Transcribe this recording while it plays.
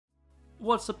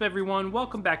What's up everyone,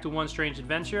 welcome back to One Strange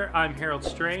Adventure. I'm Harold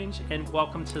Strange and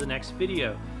welcome to the next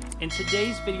video. In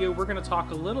today's video we're going to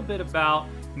talk a little bit about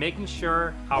making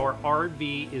sure our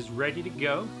RV is ready to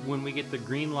go when we get the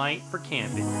green light for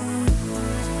camping.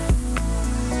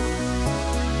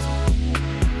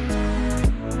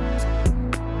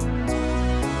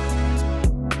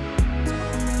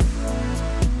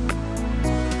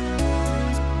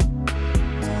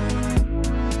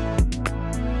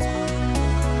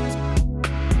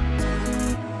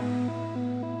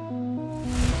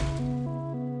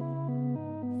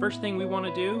 First thing we want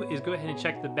to do is go ahead and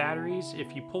check the batteries.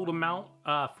 If you pulled them out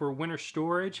for winter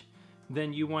storage,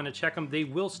 then you want to check them. They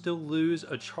will still lose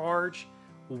a charge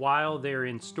while they're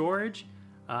in storage.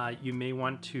 You may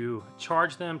want to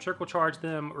charge them, trickle charge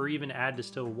them, or even add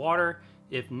distilled water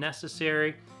if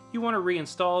necessary. You want to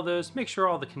reinstall those, make sure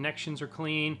all the connections are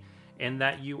clean and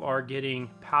that you are getting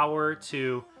power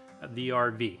to the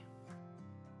RV.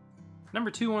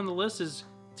 Number 2 on the list is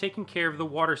taking care of the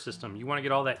water system. You want to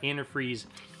get all that antifreeze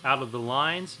out of the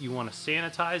lines, you want to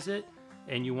sanitize it,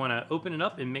 and you want to open it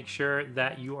up and make sure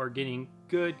that you are getting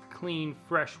good, clean,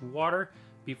 fresh water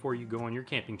before you go on your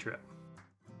camping trip.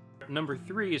 Number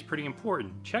 3 is pretty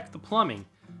important. Check the plumbing.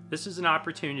 This is an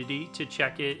opportunity to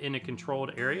check it in a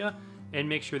controlled area and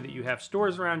make sure that you have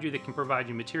stores around you that can provide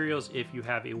you materials if you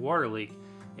have a water leak.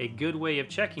 A good way of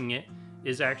checking it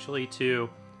is actually to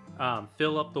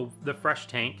fill up the fresh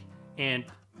tank and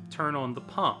turn on the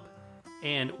pump.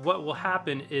 And what will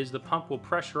happen is the pump will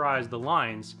pressurize the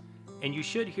lines and you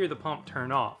should hear the pump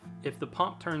turn off. If the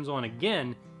pump turns on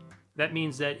again, that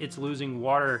means that it's losing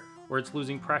water or it's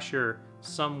losing pressure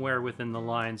somewhere within the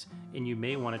lines and you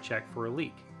may want to check for a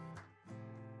leak.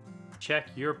 Check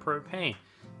your propane.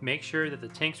 Make sure that the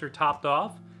tanks are topped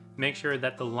off. Make sure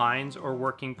that the lines are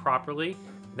working properly,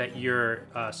 that your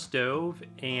stove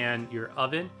and your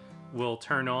oven will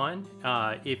turn on.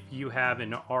 If you have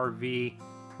an RV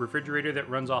refrigerator that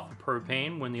runs off of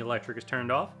propane when the electric is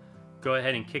turned off, go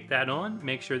ahead and kick that on,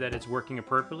 make sure that it's working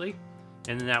appropriately,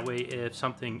 and then that way if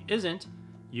something isn't,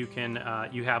 you can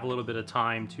you have a little bit of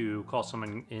time to call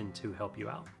someone in to help you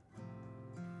out.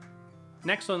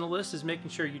 Next on the list is making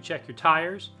sure you check your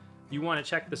tires. You want to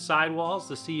check the sidewalls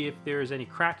to see if there's any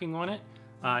cracking on it.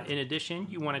 In addition,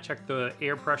 you want to check the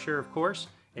air pressure, of course,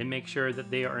 and make sure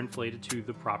that they are inflated to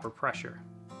the proper pressure.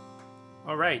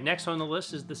 All right, next on the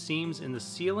list is the seams and the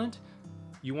sealant.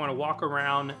 You want to walk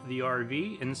around the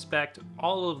RV, inspect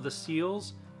all of the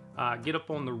seals, get up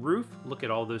on the roof, look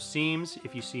at all those seams.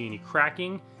 If you see any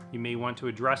cracking, you may want to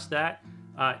address that.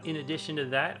 In addition to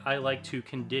that, I like to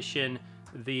condition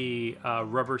the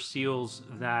rubber seals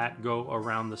that go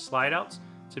around the slide outs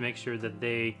to make sure that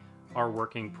they are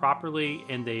working properly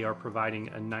and they are providing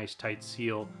a nice tight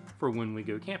seal for when we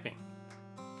go camping.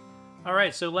 All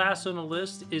right, so last on the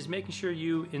list is making sure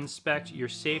you inspect your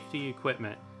safety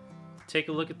equipment. Take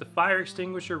a look at the fire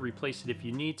extinguisher, replace it if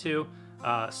you need to.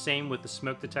 Same with the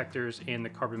smoke detectors and the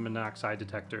carbon monoxide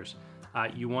detectors.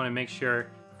 You want to make sure,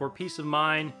 for peace of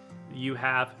mind, you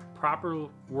have proper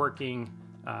working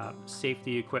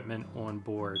safety equipment on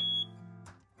board.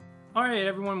 All right,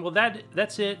 everyone, well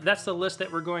that's it. That's the list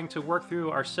that we're going to work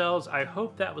through ourselves. I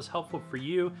hope that was helpful for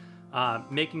you.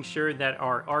 Making sure that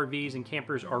our RVs and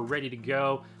campers are ready to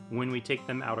go when we take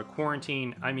them out of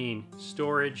quarantine,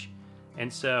 storage.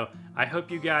 And so I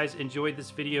hope you guys enjoyed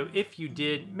this video. If you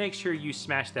did, make sure you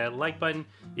smash that like button.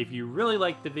 If you really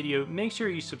liked the video, make sure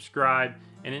you subscribe.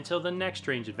 And until the next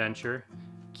strange adventure,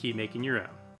 keep making your own.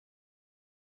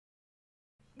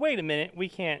 Wait a minute, we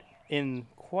can't end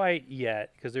quite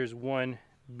yet because there's one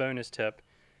bonus tip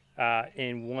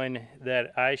and one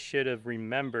that I should have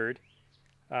remembered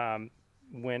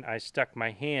when I stuck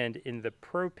my hand in the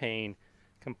propane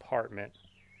compartment.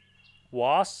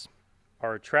 Wasps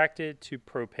are attracted to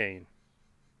propane.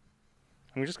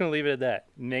 I'm just going to leave it at that.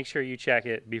 Make sure you check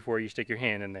it before you stick your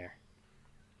hand in there.